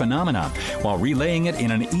market phenomenon while relaying it in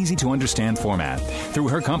an easy-to-understand format. Through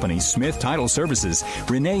her company, Smith Title Services,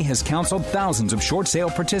 Renee has counseled thousands of short sale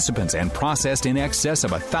participants and processed in excess of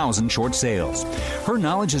 1,000 short sales. Her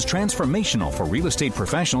knowledge is transformational for real estate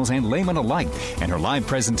professionals and laymen alike, and her live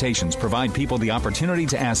presentations provide people the opportunity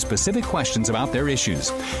to ask specific questions about their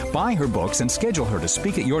issues. Buy her books and schedule her to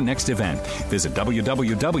speak at your next event. Visit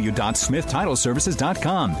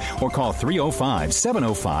www.smithtitleservices.com or call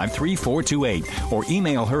 305-705-3428 or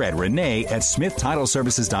email her at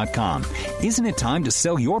renee@smithtitleservices.com. Isn't it time to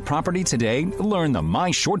sell your property today? Learn the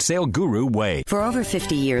My Short Sale Guru way. For over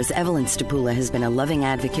 50 years, Evelyn Stapula has been a loving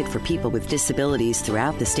advocate for people with disabilities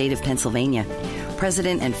throughout the state of Pennsylvania.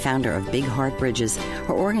 President and founder of Big Heart Bridges,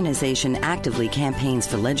 her organization actively campaigns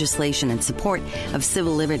for legislation and support of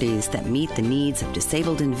civil liberties that meet the needs of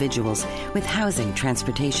disabled individuals with housing,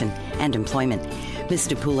 transportation, and employment. Ms.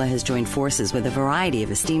 Stapula has joined forces with a variety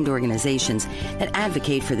of esteemed organizations that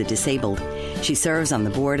advocate for the disabled. She serves on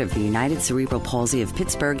the board of the United Cerebral Palsy of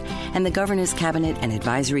Pittsburgh and the Governor's Cabinet and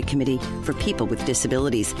Advisory Committee for People with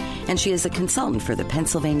Disabilities, and she is a consultant for the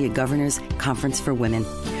Pennsylvania Governor's Conference for Women.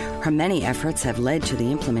 Her many efforts have led to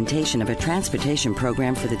the implementation of a transportation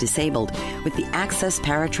program for the disabled with the Access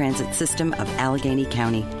Paratransit System of Allegheny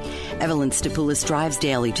County. Evelyn Stapula strives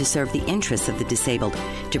daily to serve the interests of the disabled,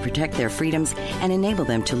 to protect their freedoms, and enable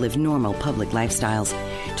them to live normal public lifestyles.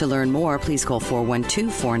 To learn more, please call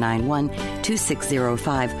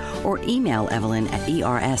 412-491-2605 or email Evelyn at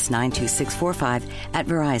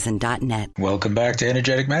ers92645@verizon.net. Welcome back to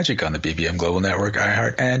Energetic Magic on the BBM Global Network,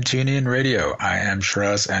 iHeart, and TuneIn Radio. I am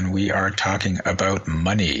Shiraz, and we are talking about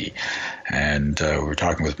money. And we were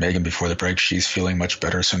talking with Megan before the break. She's feeling much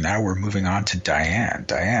better. So now we're moving on to Diane.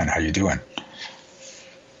 Diane, how you doing?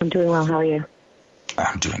 I'm doing well. How are you?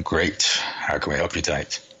 I'm doing great. How can we help you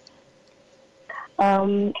tonight?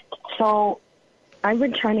 So I've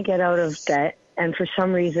been trying to get out of debt, and for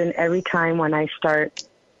some reason, every time when I start,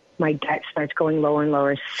 my debt starts going lower and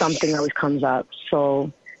lower. Something always comes up.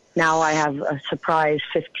 So now I have a surprise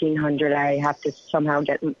 $1,500. I have to somehow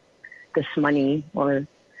get this money, or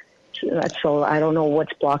so I don't know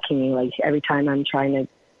what's blocking me. Like every time I'm trying to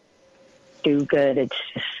do good, it's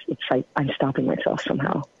like I'm stopping myself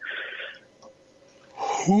somehow.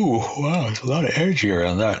 Ooh, wow, there's a lot of energy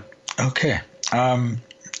around that. Okay.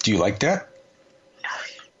 Do you like that?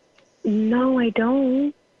 No, I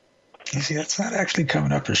don't. You see, that's not actually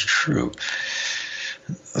coming up as true.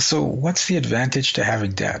 So what's the advantage to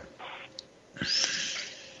having debt?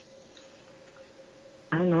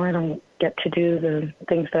 I don't know. I don't get to do the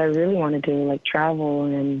things that I really want to do, like travel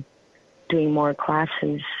and doing more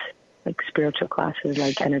classes, like spiritual classes,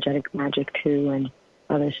 like energetic magic too, and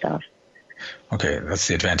other stuff. Okay, that's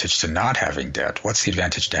the advantage to not having debt. What's the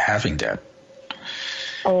advantage to having debt?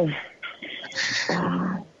 Oh,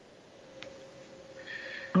 I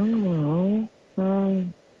don't know.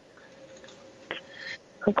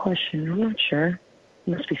 Good question. I'm not sure.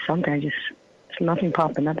 It must be something. There's nothing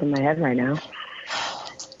popping up in my head right now.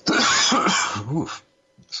 Ooh,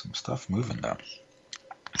 some stuff moving now.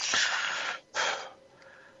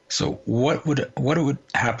 So what would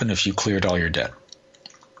happen if you cleared all your debt?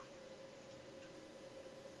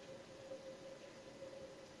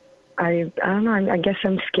 I don't know. I guess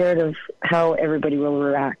I'm scared of how everybody will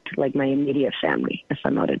react, like my immediate family, if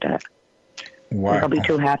I'm out of debt. Why? I'll be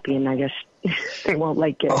too happy, and I guess they won't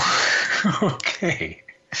like it. Oh, okay.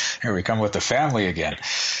 Here we come with the family again.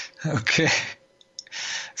 Okay.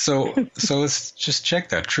 So let's just check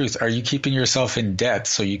that truth. Are you keeping yourself in debt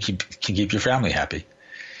so you can keep your family happy?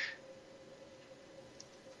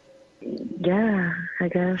 Yeah, I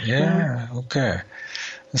guess. Yeah, okay.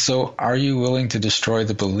 So are you willing to destroy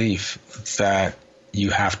the belief that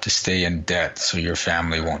you have to stay in debt so your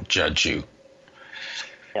family won't judge you?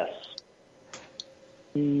 Yes.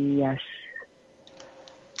 Yes.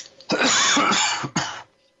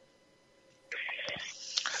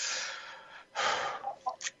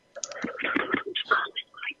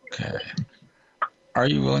 Okay. Are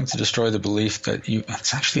you willing to destroy the belief that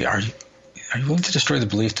are you willing to destroy the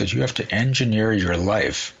belief that you have to engineer your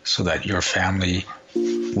life so that your family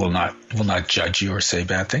will not judge you or say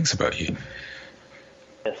bad things about you.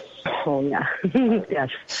 Yes. Oh, yeah. Yes.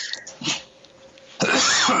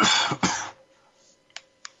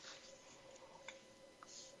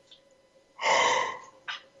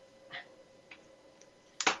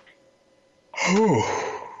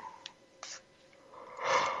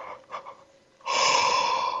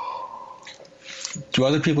 Do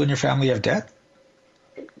other people in your family have debt?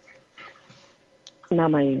 Not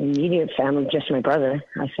my immediate family, just my brother,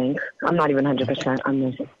 I think. I'm not even 100%.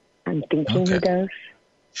 I'm thinking he does.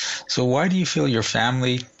 So why do you feel your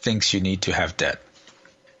family thinks you need to have debt?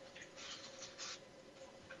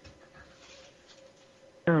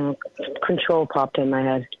 Oh, control popped in my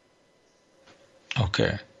head.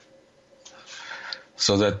 Okay.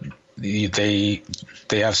 So that they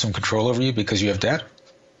have some control over you because you have debt?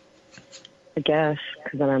 I guess,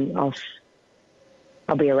 because then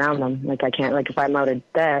I'll be around them. Like, I can't, like, if I'm out of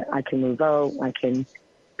debt, I can move out, I can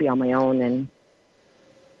be on my own and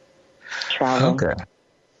travel.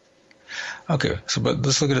 Okay, so but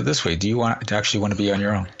let's look at it this way. Do you actually want to be on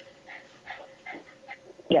your own?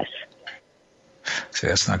 Yes. See,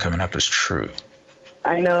 that's not coming up as true.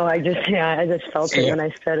 I know, I just felt it when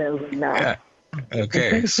I said it. I was like, no. Yeah.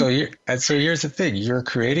 Okay, so here's the thing. You're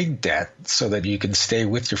creating debt so that you can stay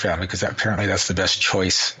with your family because apparently that's the best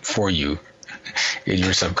choice for you in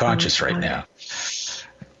your subconscious right now.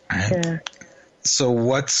 Right? Yeah. So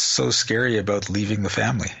what's so scary about leaving the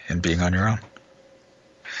family and being on your own?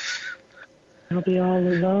 I'll be all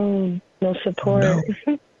alone. No support. No.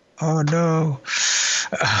 Oh, no.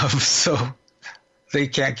 So they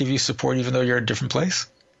can't give you support even though you're in a different place?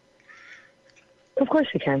 Of course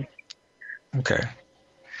they can. Okay.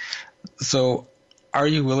 So are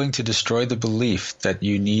you willing to destroy the belief that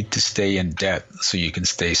you need to stay in debt so you can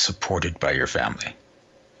stay supported by your family?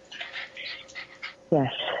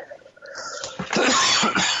 Yes.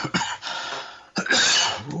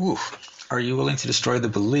 Ooh. Are you willing to destroy the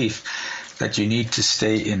belief that you need to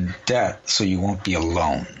stay in debt so you won't be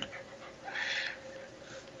alone?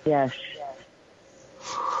 Yes.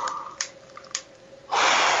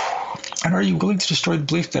 And are you willing to destroy the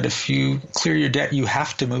belief that if you clear your debt, you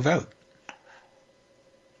have to move out?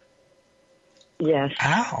 Yes.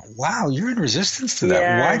 Ow, wow, you're in resistance to that.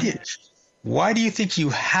 Yeah. Why do you think you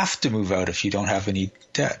have to move out if you don't have any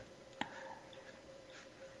debt?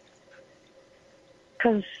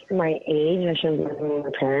 Because my age, I should have been living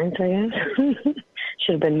with my parents, I guess.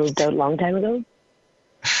 Should have been moved out a long time ago.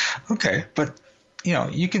 Okay, but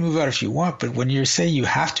you can move out if you want, but when you say you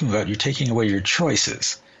have to move out, you're taking away your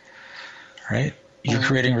choices. Right? You're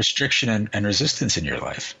creating restriction and resistance in your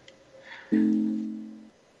life.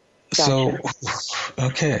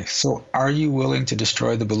 Gotcha. So are you willing to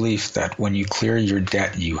destroy the belief that when you clear your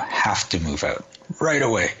debt, you have to move out right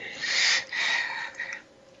away?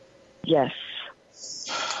 Yes.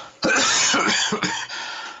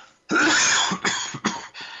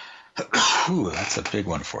 Ooh, that's a big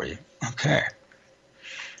one for you. Okay.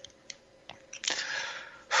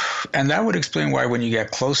 And that would explain why when you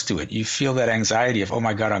get close to it, you feel that anxiety of, oh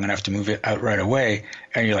my God, I'm going to have to move it out right away.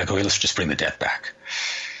 And you're like, okay, let's just bring the debt back.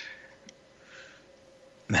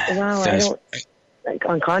 Wow, I don't, like,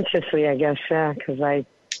 unconsciously, I guess, yeah, because I'm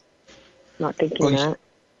not thinking that.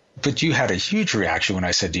 But you had a huge reaction when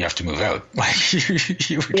I said, do you have to move out? Like,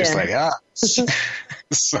 you were just like,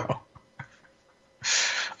 So,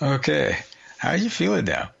 okay. How are you feeling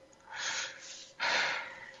now?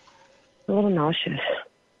 A little nauseous.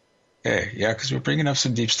 Okay, yeah, because we're bringing up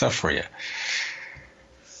some deep stuff for you.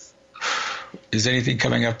 Is anything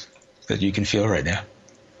coming up that you can feel right now,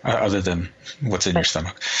 other than what's in your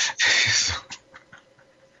stomach?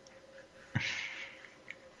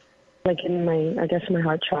 Like in my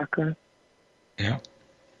heart chakra. Yeah.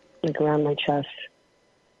 Like around my chest.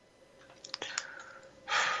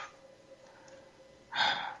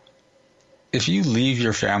 If you leave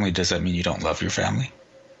your family, does that mean you don't love your family?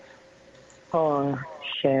 Oh,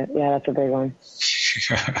 shit. Yeah, that's a big one.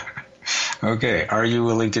 Okay. Are you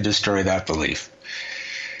willing to destroy that belief?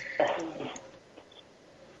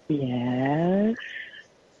 Yes.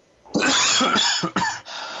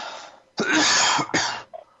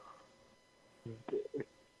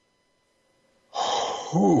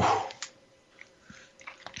 Ooh.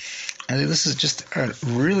 I think this is just a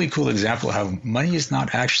really cool example of how money is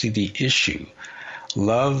not actually the issue.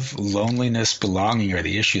 Love, loneliness, belonging are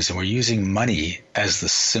the issues, and we're using money as the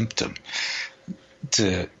symptom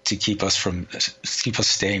to keep us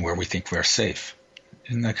staying where we think we're safe.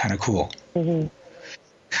 Isn't that kind of cool? Mm-hmm.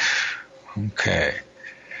 Okay.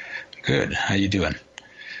 Good. How you doing?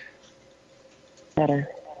 Better.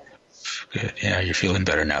 Good. Yeah, you're feeling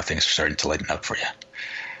better now. Things are starting to lighten up for you.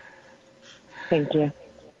 Thank you.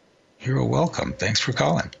 You're welcome. Thanks for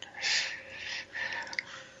calling.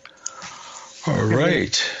 All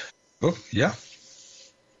right. Oh, yeah.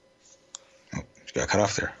 Oh, got cut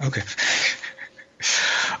off there. Okay.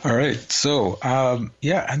 All right. So,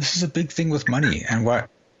 and this is a big thing with money, and why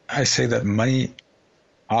I say that money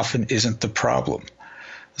often isn't the problem.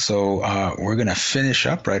 So we're going to finish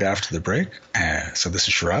up right after the break. So this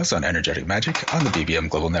is Shiraz on Energetic Magic on the BBM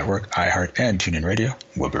Global Network, iHeart, and TuneIn Radio.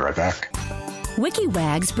 We'll be right back.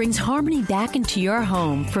 WikiWags brings harmony back into your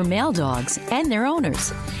home for male dogs and their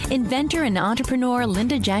owners. Inventor and entrepreneur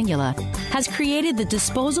Linda Jangula has created the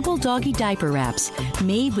disposable doggy diaper wraps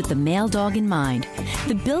made with the male dog in mind.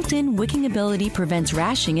 The built-in wicking ability prevents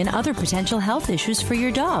rashing and other potential health issues for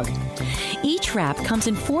your dog. Each wrap comes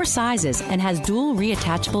in 4 sizes and has dual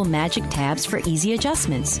reattachable magic tabs for easy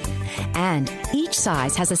adjustments. And each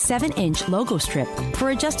size has a 7-inch logo strip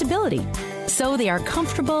for adjustability. So they are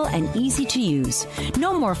comfortable and easy to use.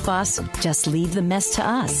 No more fuss, just leave the mess to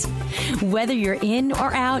us. Whether you're in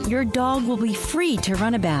or out, your dog will be free to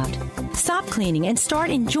run about. Stop cleaning and start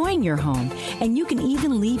enjoying your home, and you can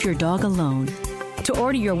even leave your dog alone. To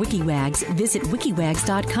order your WikiWags, visit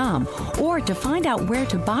wikiwags.com, or to find out where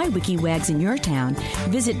to buy WikiWags in your town,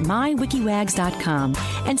 visit mywikiwags.com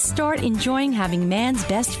and start enjoying having man's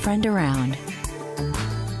best friend around.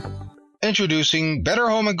 Introducing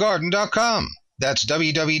BetterHomeAndGarden.com. That's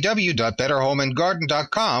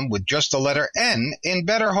www.betterhomeandgarden.com with just the letter N in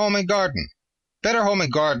Better Home and Garden.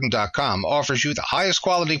 BetterHomeAndGarden.com offers you the highest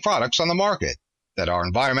quality products on the market that are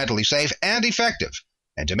environmentally safe and effective,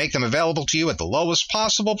 and to make them available to you at the lowest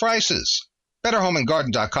possible prices.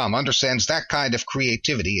 BetterHomeAndGarden.com understands that kind of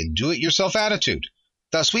creativity and do-it-yourself attitude.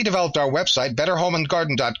 Thus, we developed our website,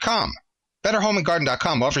 BetterHomeAndGarden.com.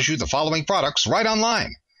 BetterHomeAndGarden.com offers you the following products right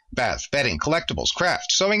online: bath, bedding, collectibles,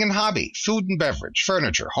 craft, sewing and hobby, food and beverage,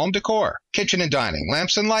 furniture, home decor, kitchen and dining,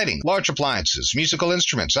 lamps and lighting, large appliances, musical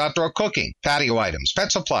instruments, outdoor cooking, patio items,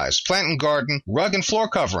 pet supplies, plant and garden, rug and floor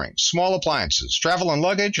coverings, small appliances, travel and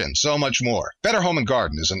luggage, and so much more. Better Home and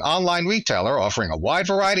Garden is an online retailer offering a wide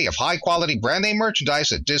variety of high-quality brand-name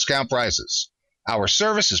merchandise at discount prices. Our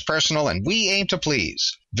service is personal, and we aim to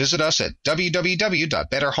please. Visit us at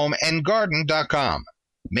www.betterhomeandgarden.com.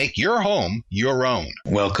 Make your home your own.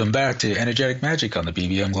 Welcome back to Energetic Magic on the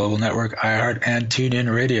BBM Global Network, iHeart, and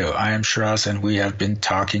TuneIn Radio. I am Shiraz, and we have been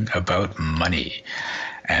talking about money.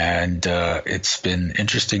 And it's been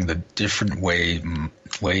interesting the different ways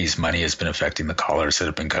money has been affecting the callers that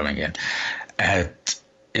have been coming in. And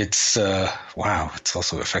it's, it's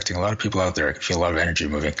also affecting a lot of people out there. I can feel a lot of energy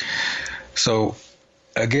moving. So,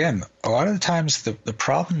 again, a lot of the times the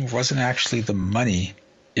problem wasn't actually the money.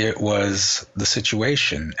 It was the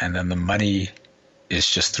situation, and then the money is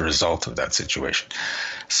just the result of that situation.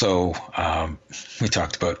 So we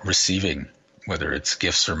talked about receiving, whether it's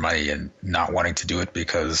gifts or money, and not wanting to do it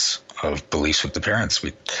because of beliefs with the parents.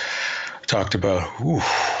 We talked about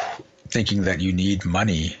thinking that you need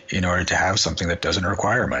money in order to have something that doesn't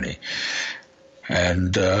require money.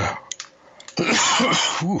 And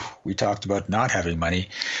we talked about not having money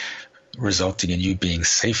resulting in you being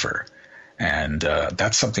safer. And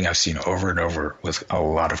that's something I've seen over and over with a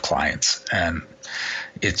lot of clients. And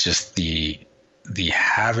it's just the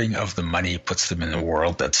having of the money puts them in a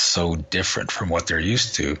world that's so different from what they're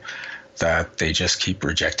used to that they just keep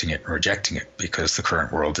rejecting it because the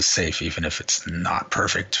current world is safe, even if it's not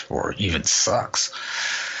perfect or even sucks.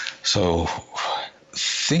 So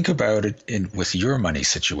think about it with your money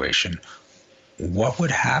situation. What would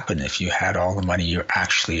happen if you had all the money you're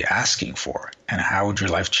actually asking for? And how would your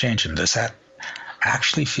life change? And does that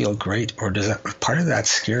actually feel great, or does part of that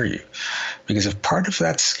scare you? Because if part of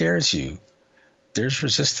that scares you, there's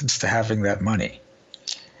resistance to having that money.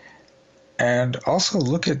 And also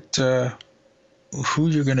look at who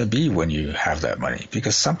you're going to be when you have that money.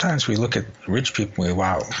 Because sometimes we look at rich people and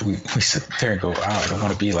we sit there and go, wow, I don't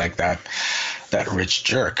want to be like that rich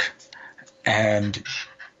jerk. And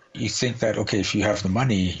you think that, okay, if you have the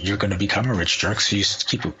money, you're going to become a rich jerk, so you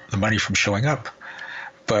keep the money from showing up.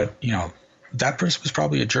 But, that person was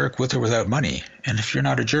probably a jerk with or without money. And if you're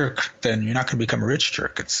not a jerk, then you're not going to become a rich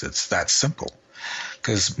jerk. It's that simple.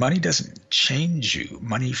 Because money doesn't change you.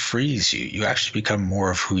 Money frees you. You actually become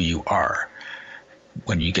more of who you are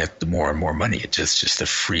when you get the more and more money. It's just a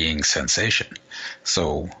freeing sensation.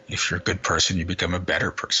 So if you're a good person, you become a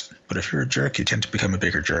better person. But if you're a jerk, you tend to become a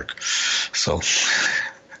bigger jerk. So...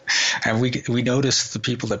 And we notice the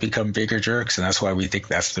people that become bigger jerks, and that's why we think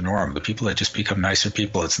that's the norm. The people that just become nicer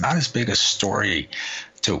people, it's not as big a story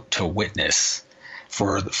to witness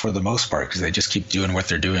for the most part, because they just keep doing what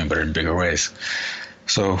they're doing, but in bigger ways.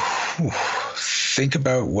 So think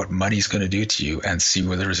about what money's going to do to you and see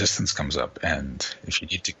where the resistance comes up. And if you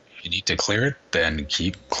need to clear it, then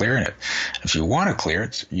keep clearing it. If you want to clear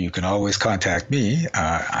it, you can always contact me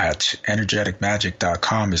at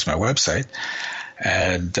energeticmagic.com is my website,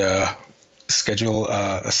 and schedule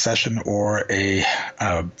a session or a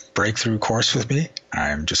breakthrough course with me.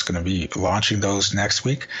 I'm just going to be launching those next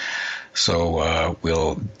week. So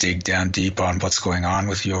we'll dig down deep on what's going on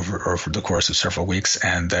with you over the course of several weeks,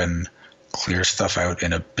 and then clear stuff out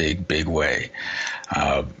in a big, big way.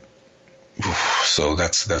 So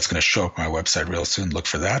that's going to show up on my website real soon. Look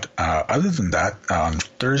for that. Other than that, on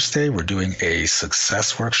Thursday, we're doing a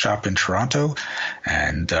success workshop in Toronto,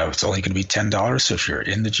 and it's only going to be $10. So if you're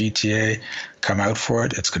in the GTA, come out for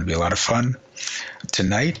it. It's going to be a lot of fun.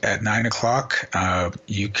 Tonight at 9 o'clock,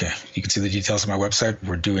 you can see the details on my website.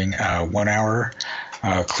 We're doing a 1 hour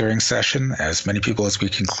clearing session, as many people as we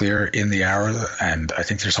can clear in the hour. And I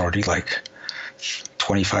think there's already like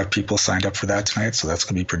 25 people signed up for that tonight, so that's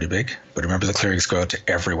going to be pretty big. But remember, the clearings go out to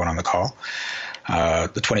everyone on the call.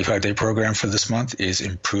 The 25-day program for this month is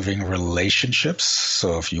improving relationships.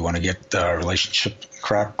 So if you want to get relationship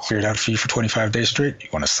crap cleared out for you for 25 days straight, you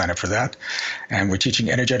want to sign up for that. And we're teaching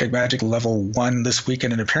Energetic Magic Level 1 this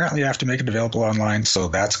weekend, and apparently I have to make it available online, so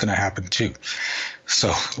that's going to happen too.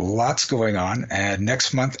 So lots going on. And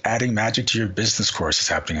next month, Adding Magic to Your Business course is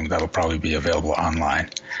happening, and that'll probably be available online.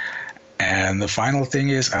 And the final thing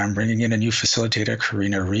is I'm bringing in a new facilitator,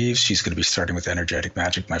 Karina Reeves. She's going to be starting with Energetic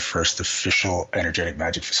Magic, my first official Energetic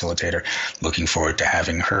Magic facilitator. Looking forward to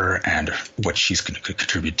having her and what she's going to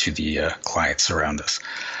contribute to the clients around us.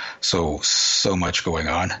 So much going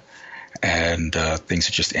on. And things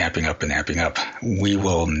are just amping up and amping up. We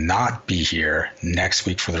will not be here next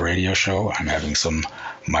week for the radio show. I'm having some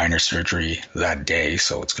minor surgery that day,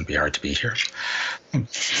 so it's going to be hard to be here.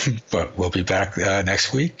 But we'll be back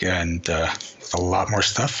next week, and with a lot more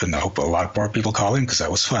stuff, and I hope a lot more people call in, because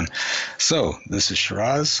that was fun. So this is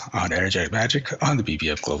Shiraz on Energetic Magic on the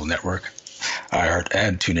BBM Global Network, iHeart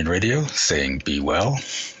and TuneIn Radio, saying be well,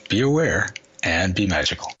 be aware, and be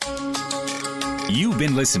magical. You've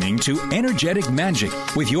been listening to Energetic Magic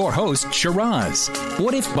with your host, Shiraz.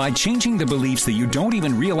 What if by changing the beliefs that you don't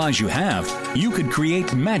even realize you have, you could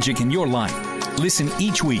create magic in your life? Listen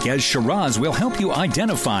each week as Shiraz will help you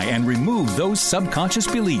identify and remove those subconscious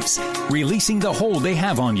beliefs, releasing the hold they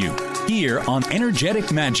have on you, here on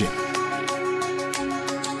Energetic Magic.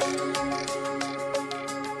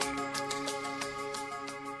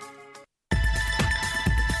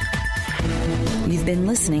 You've been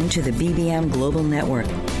listening to the BBM Global Network.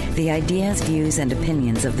 The ideas, views, and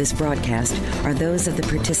opinions of this broadcast are those of the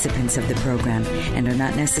participants of the program and are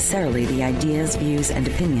not necessarily the ideas, views, and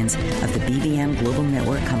opinions of the BBM Global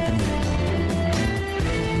Network Company.